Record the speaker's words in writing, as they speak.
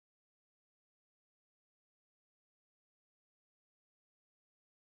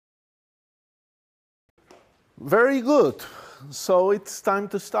Very good. So it's time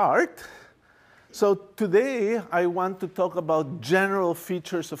to start. So today I want to talk about general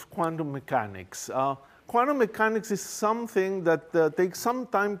features of quantum mechanics. Quantum mechanics is something that takes some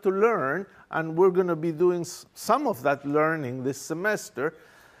time to learn, and we're going to be doing some of that learning this semester.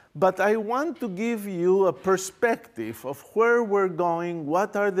 But I want to give you a perspective of where we're going,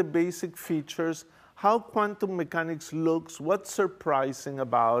 what are the basic features, how quantum mechanics looks, what's surprising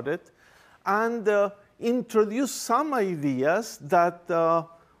about it, and introduce some ideas that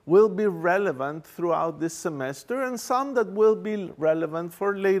will be relevant throughout this semester and some that will be relevant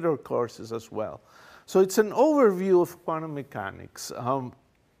for later courses as well. So it's an overview of quantum mechanics.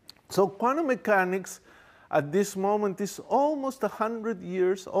 So quantum mechanics at this moment is almost 100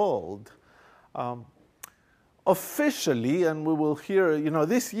 years old. Officially, and we will hear,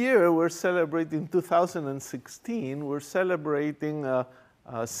 this year we're celebrating 2016, we're celebrating a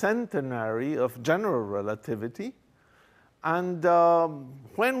centenary of general relativity. And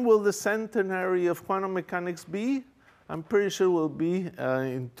when will the centenary of quantum mechanics be? I'm pretty sure it will be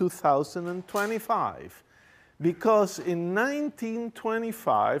in 2025. Because in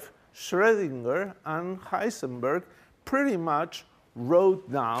 1925, Schrödinger and Heisenberg pretty much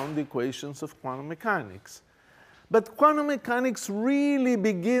wrote down the equations of quantum mechanics. But quantum mechanics really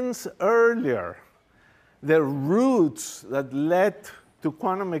begins earlier. The roots that led to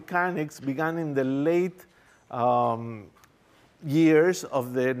quantum mechanics began in the late years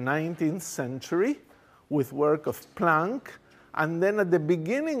of the 19th century with work of Planck, and then at the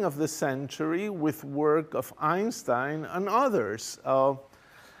beginning of the century with work of Einstein and others,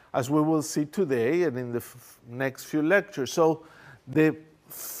 as we will see today and in the next few lectures. So the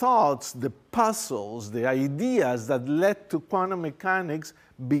thoughts, the puzzles, the ideas that led to quantum mechanics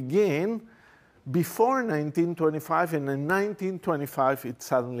begin before 1925, and in 1925 it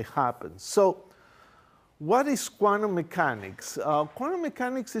suddenly happens. So what is quantum mechanics? Quantum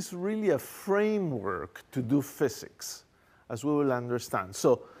mechanics is really a framework to do physics, as we will understand.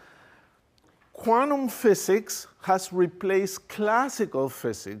 So quantum physics has replaced classical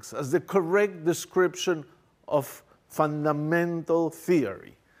physics as the correct description of fundamental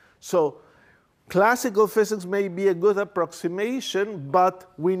theory. So classical physics may be a good approximation,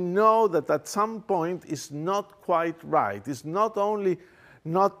 but we know that at some point it's not quite right. It's not only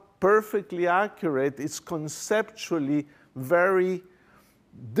not perfectly accurate, it's conceptually very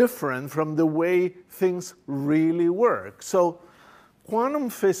different from the way things really work. So quantum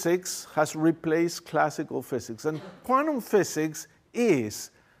physics has replaced classical physics, and quantum physics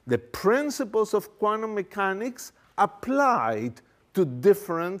is the principles of quantum mechanics applied to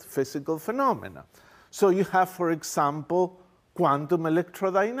different physical phenomena. So you have, for example, quantum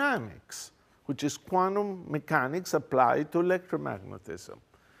electrodynamics, which is quantum mechanics applied to electromagnetism.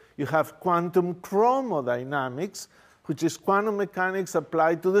 You have quantum chromodynamics, which is quantum mechanics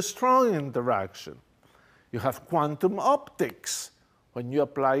applied to the strong interaction. You have quantum optics, when you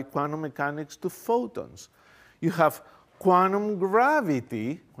apply quantum mechanics to photons. You have quantum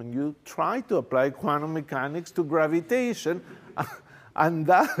gravity, when you try to apply quantum mechanics to gravitation, and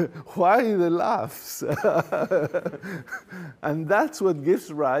that, why the laughs? And that's what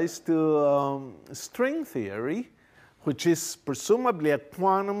gives rise to string theory, which is presumably a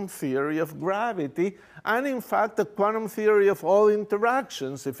quantum theory of gravity, and in fact a quantum theory of all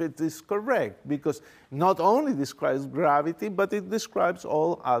interactions, if it is correct, because not only describes gravity, but it describes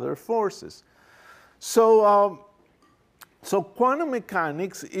all other forces. So quantum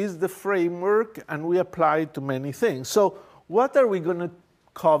mechanics is the framework, and we apply it to many things. So what are we going to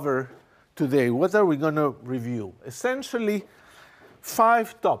cover today? What are we going to review? Essentially,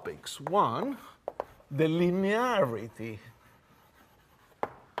 5 topics. 1, the linearity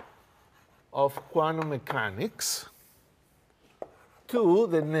of quantum mechanics. 2,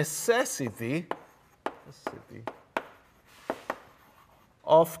 the necessity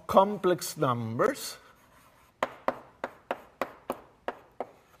of complex numbers.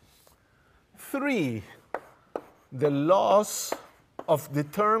 3, the laws of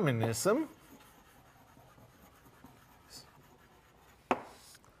determinism.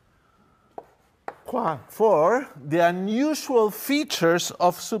 4, the unusual features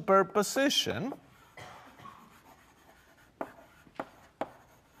of superposition.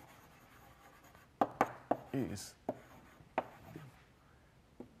 5,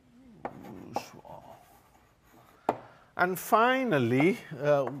 usual. And finally,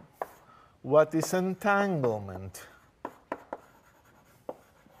 what is entanglement?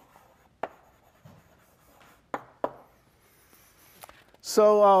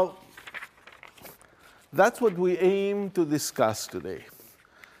 So that's what we aim to discuss today.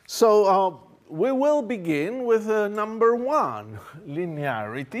 So we will begin with number 1,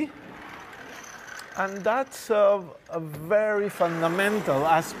 linearity. And that's a very fundamental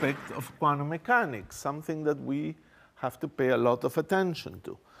aspect of quantum mechanics, something that we have to pay a lot of attention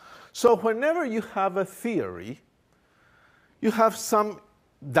to. So whenever you have a theory, you have some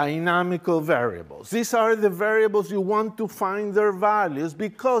dynamical variables. These are the variables you want to find their values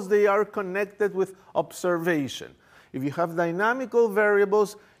because they are connected with observation. If you have dynamical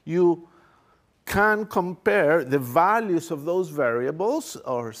variables, you can compare the values of those variables,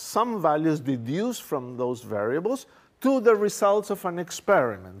 or some values deduced from those variables, to the results of an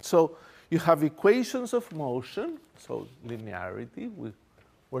experiment. So you have equations of motion, so linearity.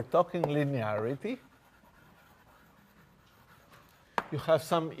 We're talking linearity. You have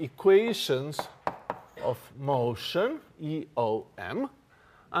some equations of motion, EOM,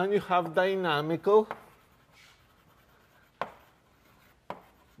 and you have dynamical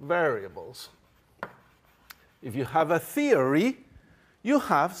variables. If you have a theory, you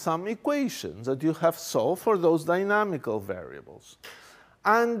have some equations that you have solved for those dynamical variables.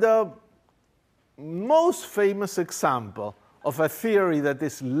 And the most famous example of a theory that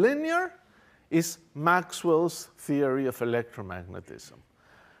is linear is Maxwell's theory of electromagnetism.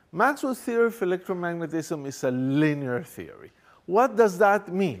 Maxwell's theory of electromagnetism is a linear theory. What does that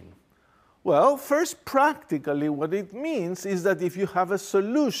mean? Well, first, practically, what it means is that if you have a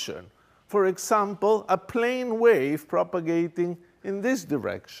solution, for example, a plane wave propagating in this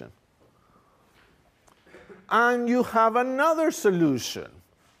direction, and you have another solution,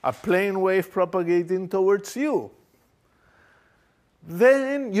 a plane wave propagating towards you,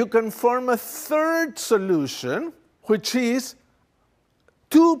 then you can form a third solution, which is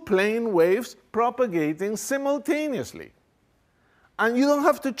 2 plane waves propagating simultaneously. And you don't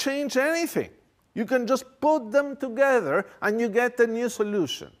have to change anything. You can just put them together and you get a new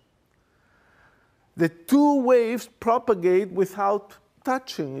solution. The 2 waves propagate without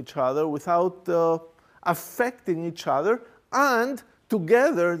touching each other, without affecting each other, and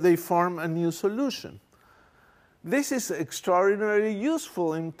together they form a new solution. This is extraordinarily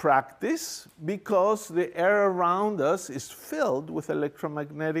useful in practice because the air around us is filled with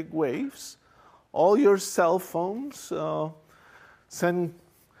electromagnetic waves. All your cell phones send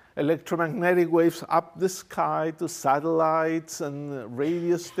electromagnetic waves up the sky to satellites and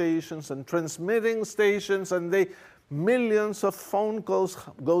radio stations and transmitting stations, and millions of phone calls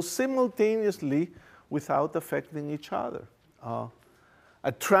go simultaneously without affecting each other.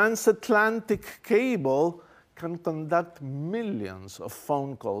 A transatlantic cable can conduct millions of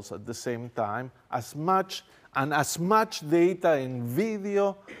phone calls at the same time, as much data in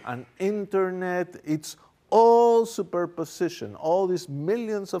video and internet. It's all superposition. All these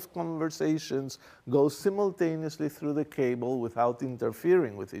millions of conversations go simultaneously through the cable without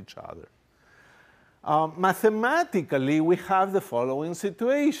interfering with each other. Mathematically, we have the following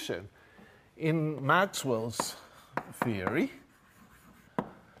situation. In Maxwell's theory,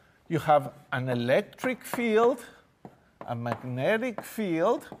 you have an electric field, a magnetic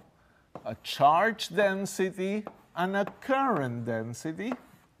field, a charge density, and a current density.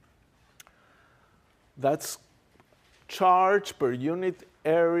 That's charge per unit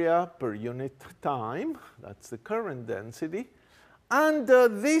area per unit time. That's the current density. And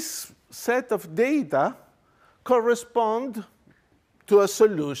this set of data correspond to a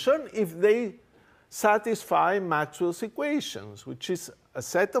solution if they satisfy Maxwell's equations, which is a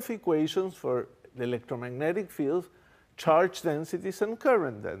set of equations for the electromagnetic fields, charge densities, and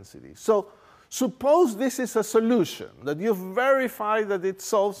current densities. So suppose this is a solution, that you've verified that it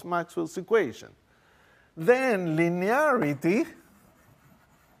solves Maxwell's equation. Then linearity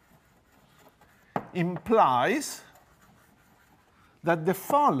implies that the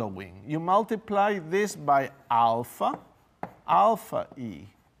following: you multiply this by alpha, alpha E,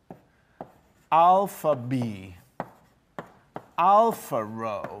 alpha B, alpha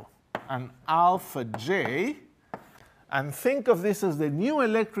rho, and alpha J, and think of this as the new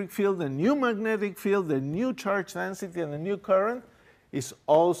electric field, the new magnetic field, the new charge density, and the new current, is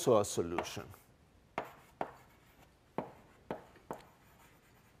also a solution.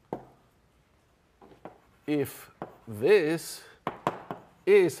 If this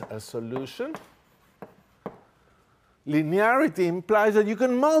is a solution, linearity implies that you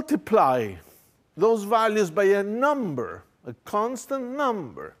can multiply those values by a number, a constant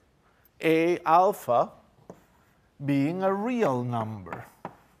number, A alpha being a real number.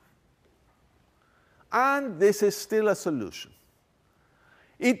 And this is still a solution.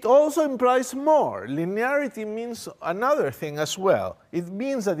 It also implies more. Linearity means another thing as well. It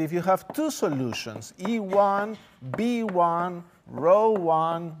means that if you have two solutions, E1, B1, rho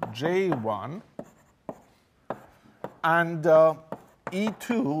 1, J1, and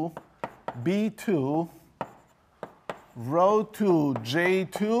E2, B2, rho 2,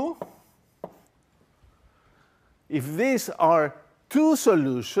 J2, if these are two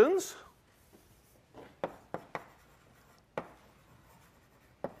solutions,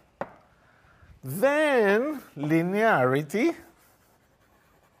 then linearity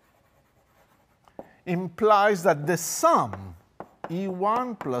implies that the sum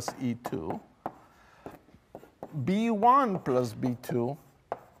E1 plus E2, B1 plus B2,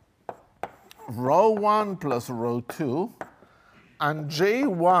 rho 1 plus rho 2, and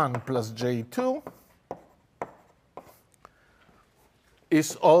J1 plus J2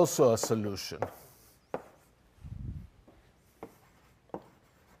 is also a solution.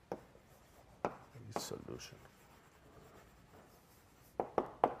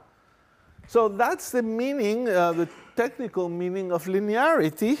 So that's the meaning, the technical meaning of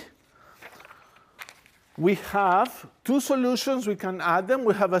linearity. We have two solutions, we can add them.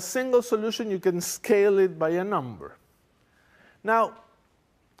 We have a single solution, you can scale it by a number. Now,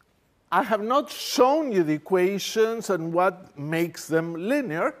 I have not shown you the equations and what makes them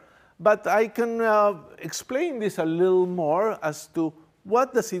linear, but I can explain this a little more as to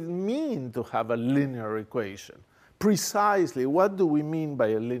what does it mean to have a linear equation. Precisely, what do we mean by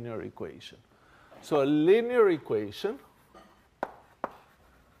a linear equation? So a linear equation,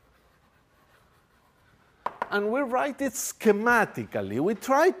 and we write it schematically. We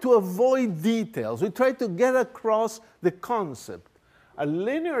try to avoid details. We try to get across the concept. A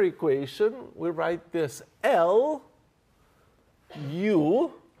linear equation, we write this L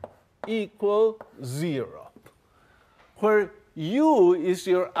u equal 0, where u is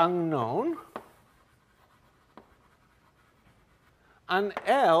your unknown, and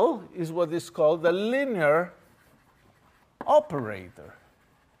L is what is called the linear operator.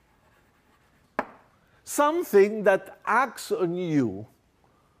 Something that acts on u.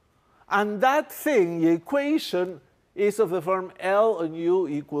 And that thing, the equation, is of the form L on u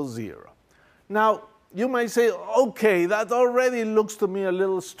equals 0. Now, you might say, OK, that already looks to me a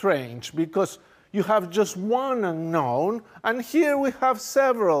little strange, because you have just one unknown, and here we have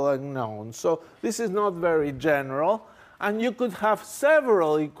several unknowns. So this is not very general. And you could have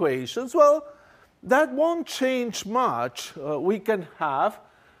several equations. Well, that won't change much. We can have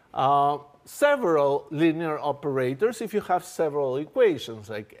several linear operators if you have several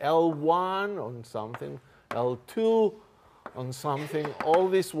equations, like L1 on something, L2 on something, all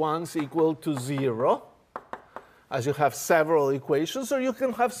these ones equal to 0, as you have several equations. Or you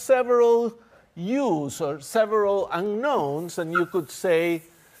can have several u's or several unknowns, and you could say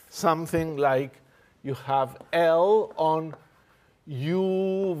something like you have L on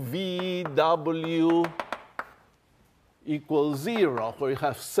u, v, w equals 0, where you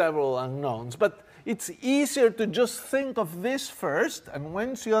have several unknowns. But it's easier to just think of this first, and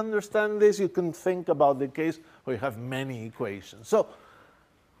once you understand this, you can think about the case where you have many equations. So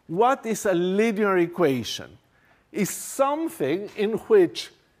what is a linear equation? It's something in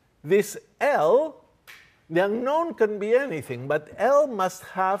which this L, the unknown can be anything, but L must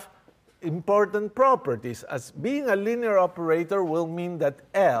have important properties. As being a linear operator will mean that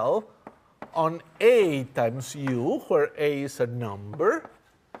L on A times U, where A is a number,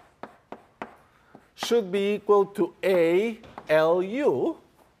 should be equal to A LU,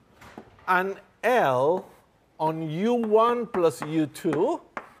 and L on U1 plus U2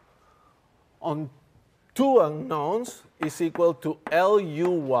 on two unknowns is equal to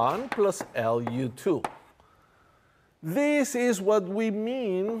LU1 plus LU2. This is what we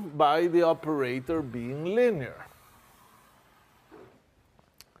mean by the operator being linear.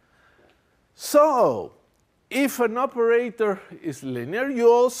 So, if an operator is linear, you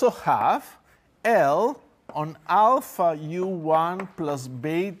also have L on alpha U1 plus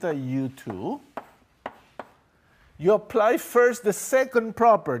beta U2. You apply first the second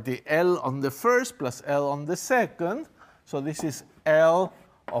property, L on the first plus L on the second. So this is L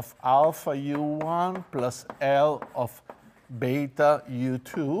of alpha U1 plus L of beta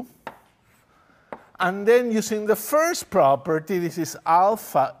U2. And then using the first property, this is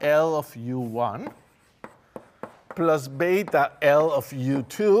alpha L of U1 plus beta L of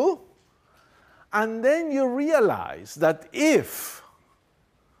U2. And then you realize that if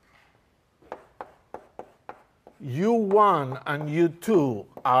U1 and U2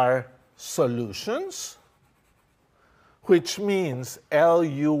 are solutions, which means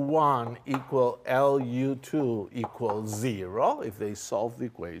LU1 equal LU2 equals 0, if they solve the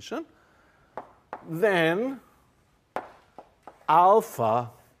equation, then alpha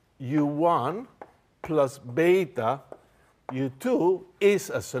U1 plus beta U2 is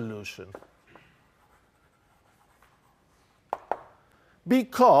a solution.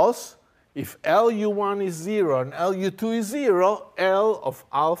 Because if LU1 is 0 and LU2 is 0, L of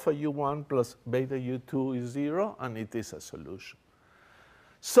alpha U1 plus beta U2 is 0, and it is a solution.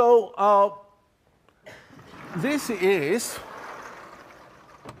 So this is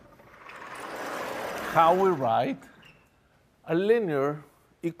how we write a linear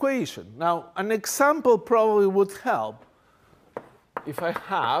equation. Now, an example probably would help. If I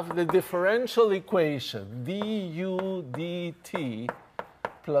have the differential equation du dt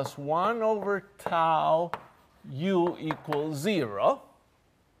plus 1 over tau u equals 0,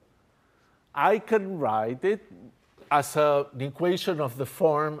 I can write it as an equation of the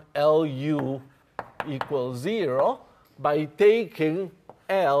form Lu equals 0 by taking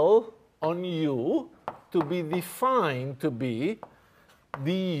L on u to be defined to be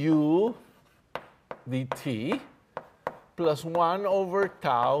du dt plus 1 over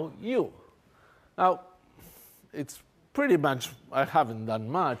tau u. Now, it's pretty much, I haven't done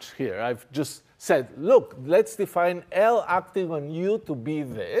much here. I've just said, look, let's define L acting on u to be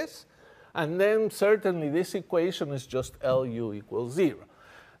this, and then certainly this equation is just Lu equals 0.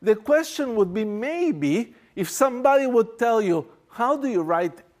 The question would be maybe if somebody would tell you, how do you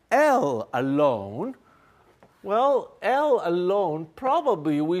write L alone? Well, L alone,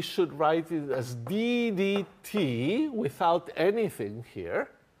 probably we should write it as d dt without anything here,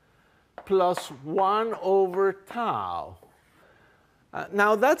 plus 1 over tau.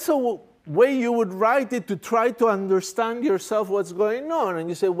 Now, that's a way you would write it to try to understand yourself what's going on. And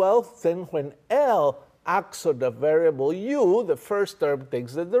you say, well, then when L acts on the variable u, the first term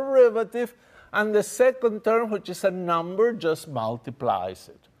takes the derivative, and the second term, which is a number, just multiplies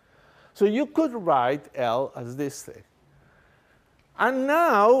it. So you could write L as this thing. And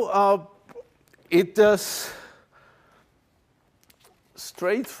now it is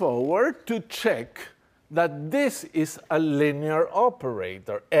straightforward to check that this is a linear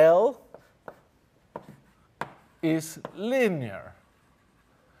operator. L is linear.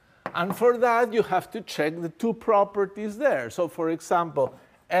 And for that, you have to check the two properties there. So for example,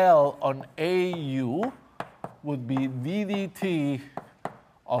 L on AU would be d dt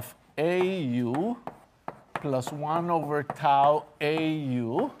of AU plus 1 over tau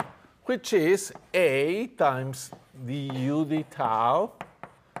AU, which is A times du d tau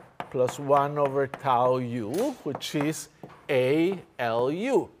plus 1 over tau u, which is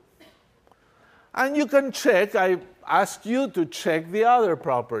ALU. And you can check, I asked you to check the other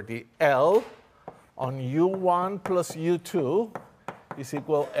property. L on u1 plus u2 is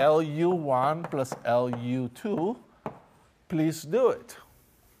equal LU1 plus LU2. Please do it.